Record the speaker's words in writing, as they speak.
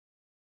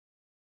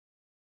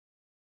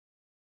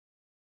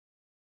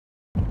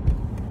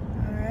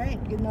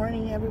Alright, good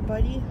morning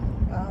everybody.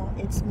 Well,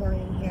 it's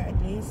morning here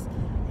at least.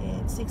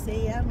 It's 6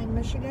 a.m. in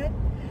Michigan.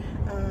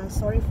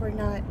 Sorry for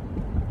not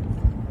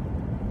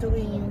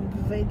doing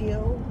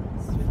video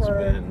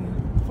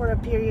for a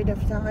period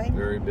of time.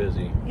 Very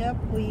busy. Yep,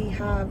 we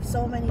have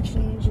so many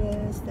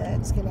changes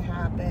that's gonna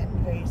happen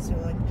very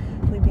soon.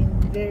 We've been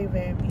very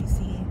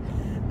busy.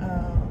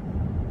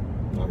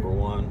 Number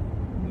one,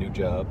 new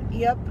job.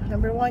 Yep,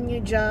 number one,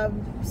 new job.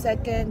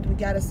 Second, we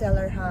gotta sell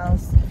our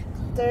house.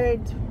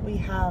 Third, we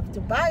have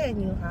to buy a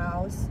new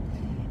house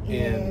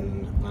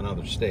in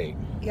another state.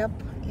 Yep,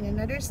 in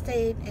another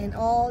state, and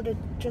all the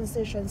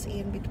transitions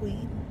in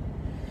between.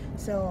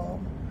 So,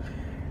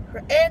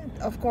 and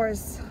of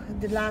course,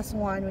 the last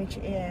one, which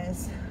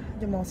is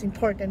the most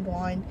important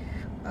one,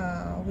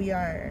 we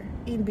are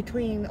in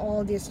between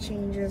all these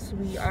changes.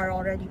 We are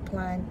already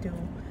planned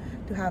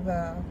to have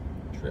a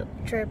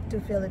trip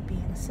to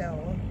Philippines.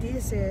 So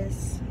this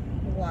is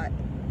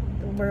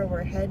where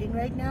we're heading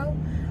right now.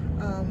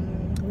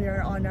 We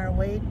are on our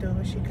way to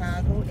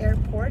Chicago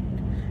airport.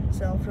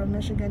 So from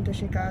Michigan to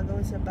Chicago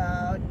is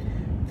about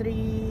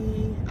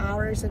 3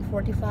 hours and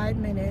 45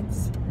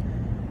 minutes,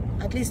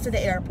 at least to the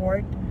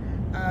airport.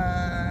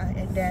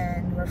 And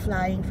then we're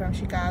flying from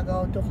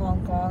Chicago to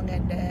Hong Kong,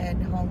 and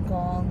then Hong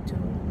Kong to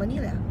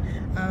Manila.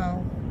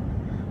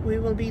 We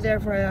will be there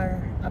for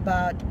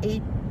about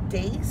 8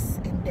 days,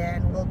 and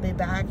then we'll be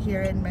back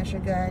here in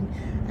Michigan.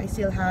 I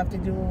still have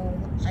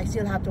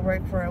to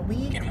work for a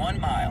week. In 1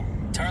 mile,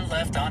 turn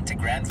left onto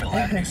Granville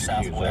Avenue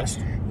Southwest.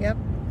 Yep.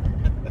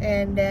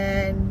 And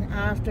then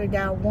after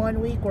that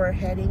 1 week, we're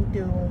heading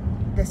to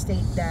the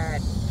state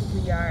that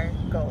we are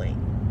going.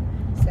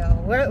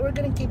 So we're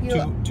gonna keep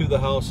you to the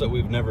house that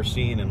we've never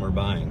seen and we're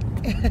buying.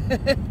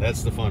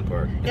 That's the fun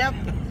part. Yep.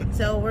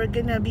 So we're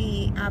gonna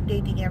be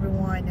updating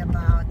everyone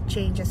about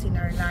changes in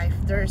our life.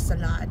 There's a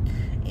lot,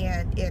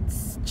 and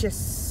it's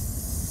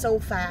just so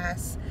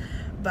fast,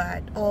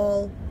 but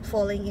all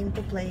falling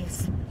into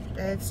place.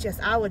 It's just,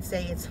 I would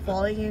say it's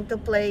falling into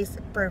place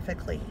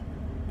perfectly.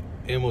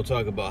 And we'll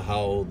talk about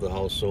how the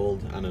house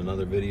sold on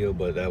another video,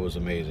 but that was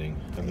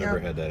amazing. I've never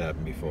had that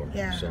happen before.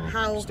 Yeah.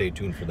 So stay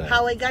tuned for that.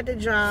 How I got the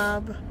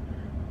job,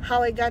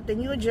 how I got the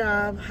new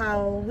job,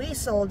 how we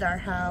sold our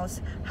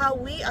house, how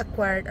we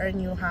acquired our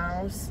new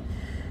house,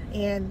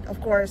 and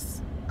of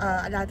course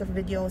a lot of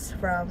videos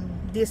from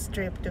this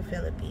trip to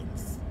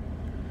Philippines.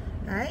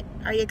 Alright,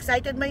 are you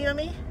excited,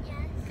 Mayumi? Yes.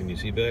 Can you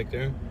see back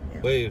there?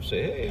 Yeah. Wave,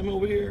 say, hey, I'm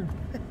over here.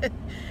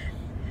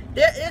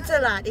 It's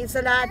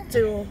a lot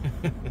to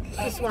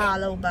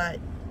swallow, but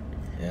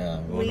yeah,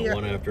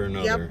 one after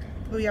another. Yep,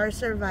 we are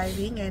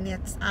surviving, and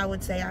I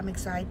would say I'm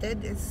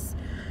excited. It's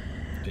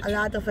a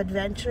lot of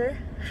adventure.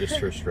 Just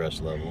her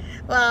stress level.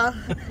 Well,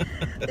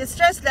 the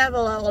stress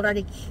level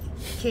already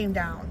came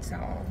down, so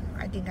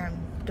I think I'm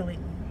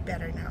doing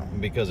better now.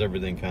 Because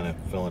everything kind of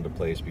fell into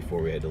place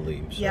before we had to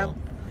leave. So.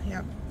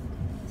 Yep.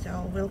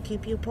 So we'll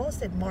keep you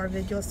posted. More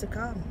videos to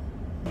come.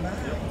 Bye.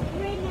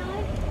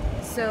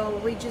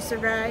 So we just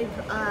arrived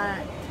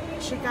at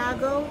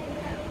Chicago.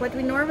 What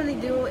we normally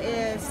do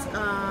is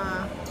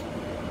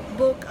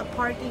book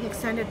a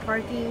extended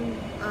parking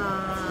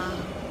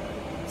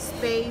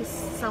space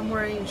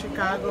somewhere in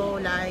Chicago,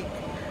 like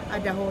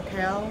at the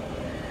hotel.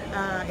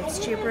 It's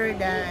cheaper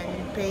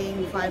than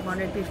paying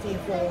 $550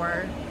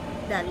 for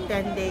that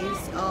 10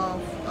 days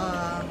of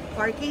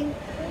parking.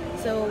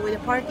 So with the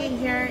parking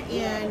here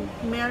in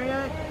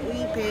Marriott,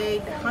 we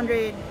paid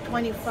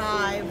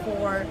 $125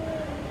 for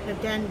the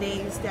 10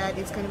 days that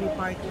it's going to be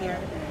parked here.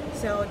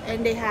 So,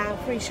 and they have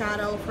free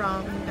shuttle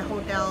from the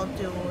hotel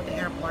to the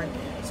airport.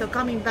 So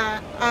coming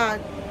back,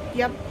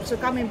 so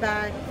coming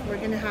back, we're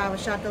going to have a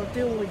shuttle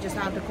too. We just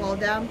have to call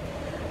them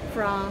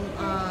from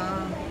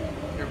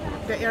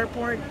the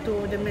airport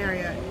to the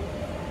Marriott.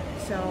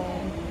 So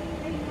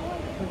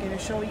we're going to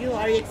show you.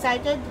 Are you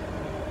excited?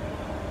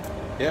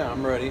 Yeah,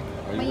 I'm ready.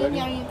 Are you ready?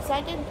 Are you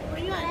excited?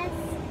 Yes.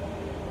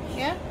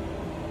 Yeah?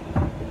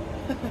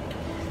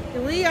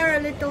 We are a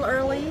little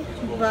early,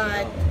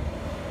 but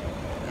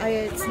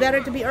it's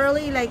better to be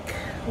early. Like,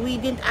 we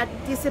didn't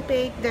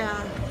anticipate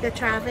the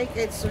traffic.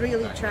 It's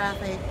really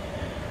traffic.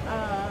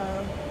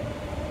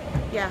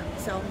 Yeah,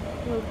 so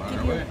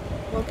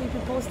we'll keep you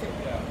posted.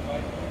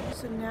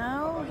 So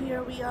now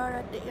here we are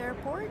at the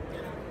airport,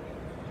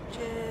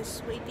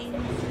 just waiting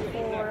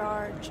for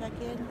our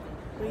check-in.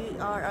 We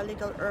are a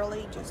little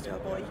early just to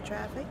avoid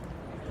traffic.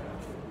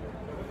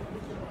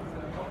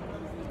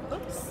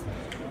 Oops.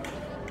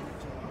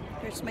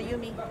 Here's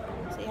Mayumi.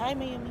 Say hi,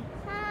 Mayumi.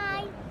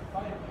 Hi.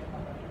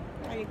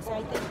 Are you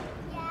excited?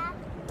 Yeah.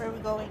 Where are we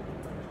going?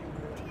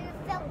 To the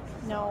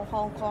Philippines. No,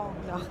 Hong Kong.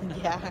 No,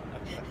 yeah.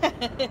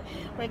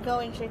 We're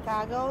going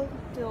Chicago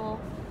to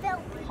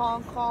Philippines.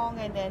 Hong Kong,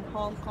 and then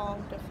Hong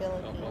Kong to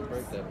Philippines. Don't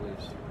break that,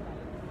 please.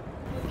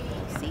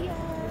 See ya.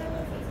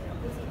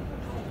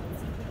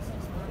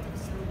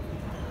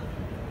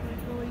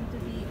 We're going to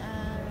be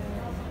at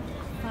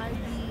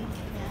 5D.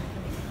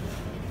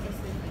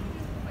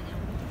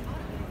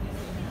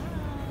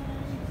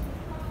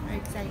 Are you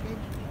excited?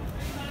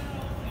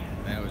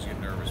 I always get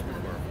nervous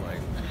before a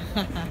flight.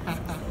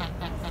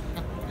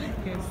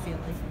 You're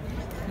silly.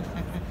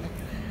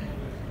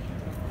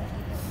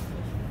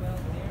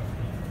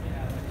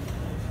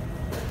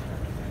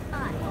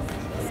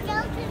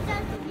 Skeletons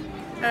doesn't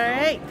even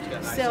Alright,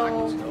 Nice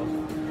so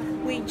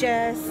seconds, we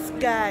just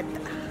got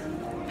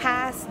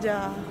past the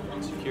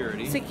though.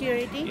 Security.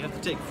 security. You have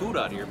to take food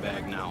out of your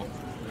bag now.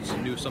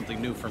 It's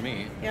something new for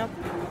me. Yep.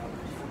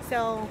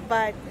 So,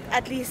 but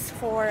at least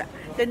for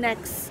the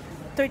next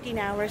 13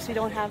 hours, we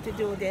don't have to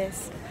do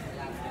this.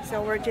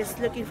 So we're just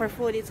looking for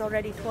food. It's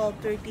already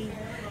 12:30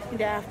 in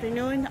the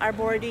afternoon. Our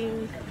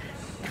boarding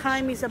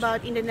time is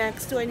about in the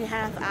next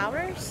 2.5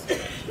 hours.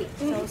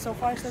 So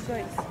far so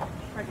good.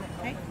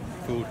 Right?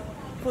 Food.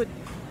 Food.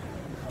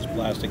 This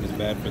plastic is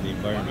bad for the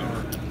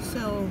environment.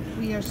 So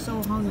we are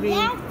so hungry.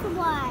 That's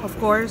why. Of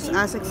course,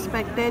 as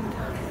expected,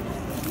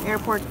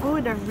 airport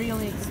food are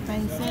really I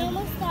expensive.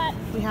 almost thought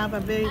We have a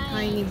very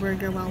tiny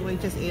burger while we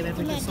just ate it.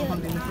 We're just so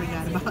hungry we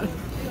forgot about it.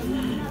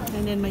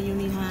 And then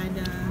Mayumi had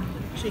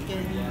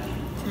chicken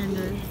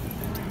tender.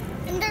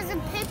 and there's a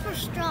paper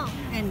straw.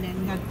 And then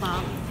we had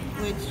pop,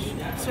 which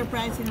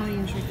surprisingly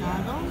in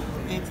Chicago,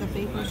 it's a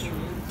paper straw.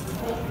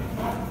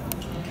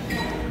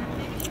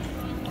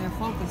 They're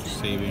focused.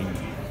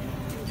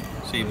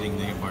 Saving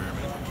the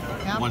environment.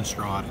 Yep. One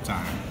straw at a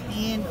time.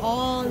 And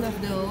all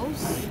of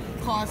those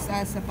cost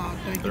us about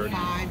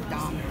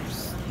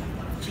 $35.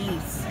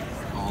 Jeez.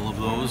 All of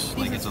those,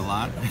 like it's a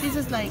lot. This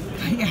is like,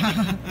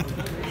 yeah.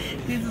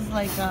 This is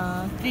like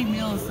 3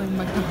 meals in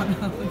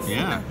McDonald's.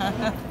 Yeah.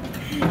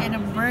 And a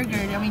burger,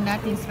 I mean,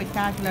 nothing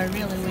spectacular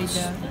really with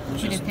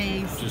the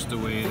taste. Just the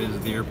way it is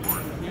at the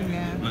airport.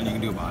 Yeah. Nothing you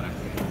can do about it.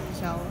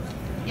 So,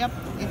 yep,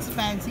 it's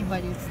fancy,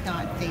 but it's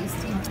not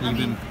tasty.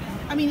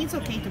 I mean, it's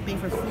okay to pay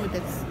for food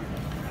that's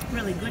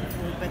really good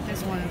food, but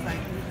this one is like,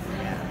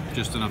 yeah.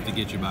 Just enough to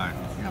get you by.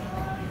 Yep.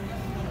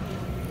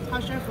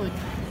 How's your food?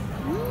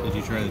 Did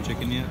you try the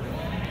chicken yet?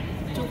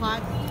 Too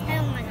hot? I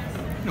don't want it.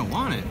 You don't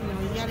want it. You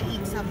know, you gotta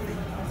eat something.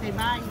 Say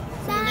bye.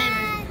 See you later.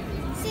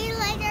 Bye. See you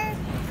later.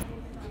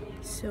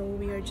 So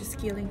we are just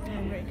killing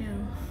time right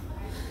now.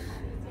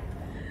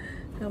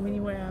 How many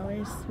more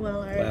hours? Well,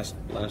 Last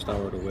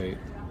hour to wait.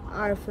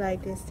 our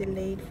flight is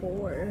delayed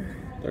for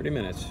 30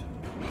 minutes.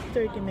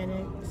 30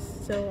 minutes.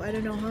 So I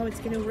don't know how it's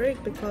gonna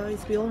work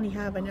because we only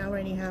have an hour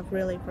and a half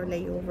really for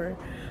layover.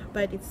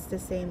 But it's the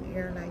same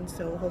airline,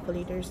 so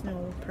hopefully there's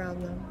no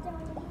problem.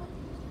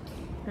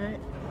 Right?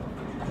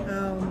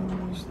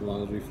 As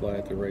long as we fly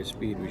at the right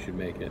speed, we should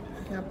make it.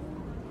 Yep.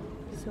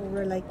 So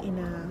we're like in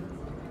a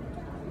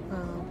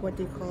what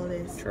do you call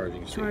this?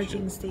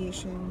 Charging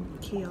station.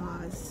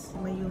 Kiosk.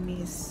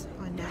 Mayumi's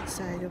on that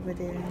side over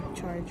there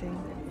charging.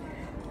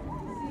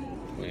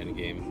 Playing a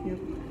game. Yep.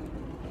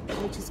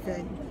 Which is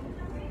good.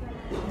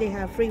 They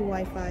have free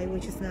Wi-Fi,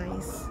 which is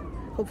nice.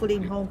 Hopefully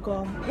in Hong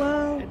Kong.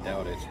 Well, I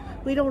doubt it.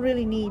 we don't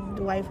really need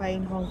Wi-Fi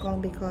in Hong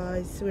Kong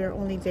because we're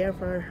only there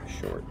for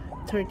Short.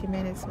 30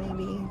 minutes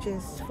maybe,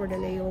 just for the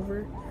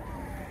layover.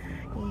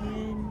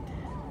 And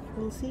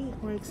we'll see.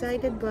 We're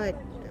excited,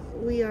 but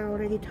we are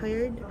already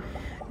tired.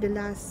 The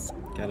last,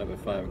 Got up at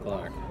 5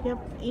 o'clock. yep,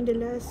 in the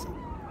last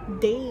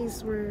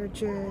days were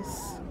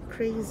just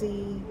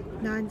crazy,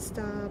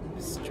 non-stop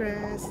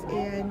stress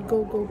and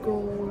go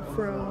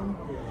from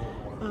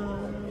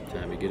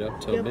Time to get up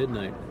till Yep.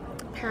 midnight.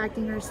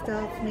 packing our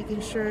stuff,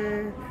 making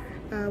sure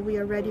we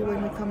are ready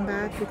when we come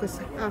back, because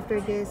after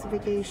this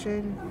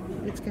vacation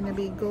it's gonna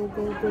be go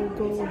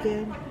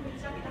again.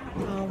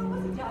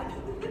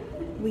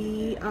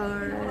 We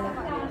are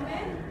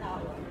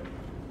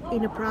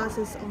in the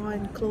process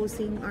on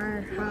closing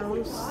our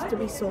house to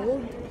be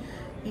sold,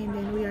 and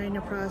then we are in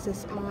the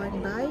process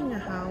on buying a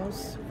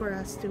house for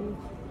us to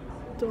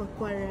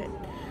acquire it.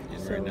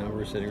 And right now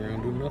we're sitting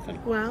around doing nothing.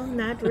 Well,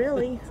 not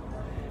really.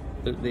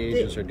 The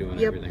agents are doing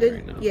Yep, everything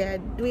right now. Yeah,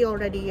 we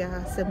already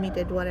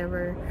submitted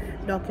whatever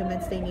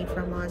documents they need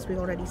from us. We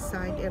already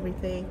signed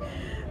everything.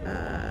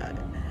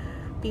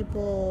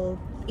 People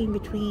in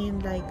between,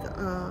 like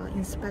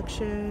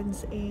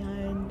inspections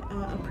and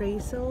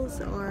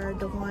appraisals, are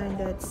the one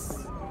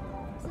that's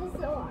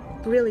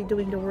really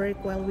doing the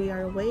work while we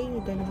are away.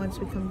 Then once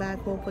we come back,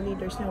 hopefully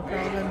there's no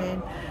problem,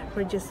 and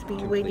we're just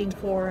waiting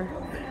for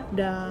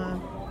the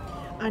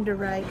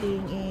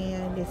underwriting,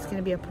 and it's going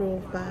to be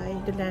approved by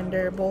the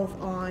lender, both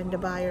on the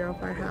buyer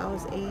of our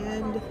house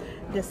and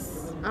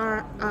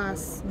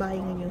us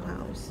buying a new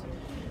house.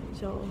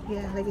 So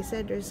yeah, like I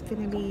said, there's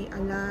going to be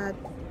a lot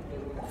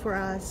for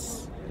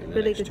us In the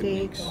really next to 2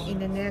 take weeks. in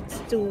the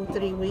next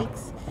 2-3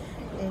 weeks,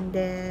 and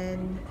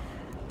then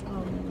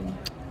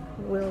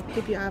we'll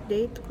keep you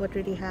update what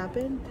really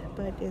happened.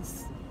 But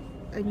it's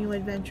a new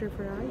adventure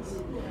for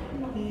us,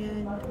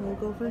 and we'll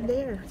go from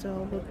there.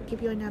 So we'll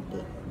keep you an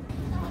update.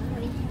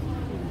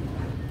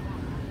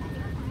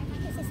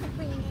 This is the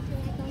plane that we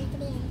are going to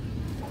be in.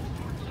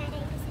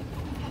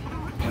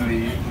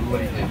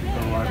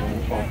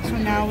 So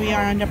now we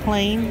are on the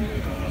plane.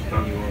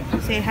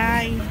 Say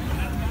hi.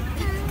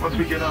 Once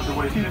we get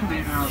underway,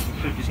 15 hours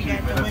and 52 She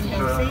got the minutes.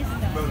 window seat.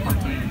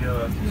 relatively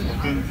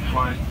smooth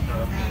flight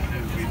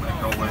as we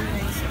make our way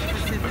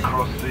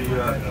across the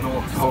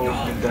North Pole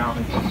and down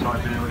into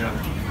Siberia.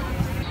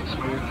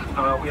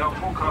 Smooth. We are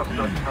forecast,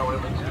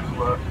 however, to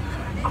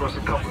cross a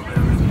couple of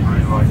areas of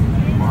very light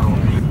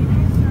mild.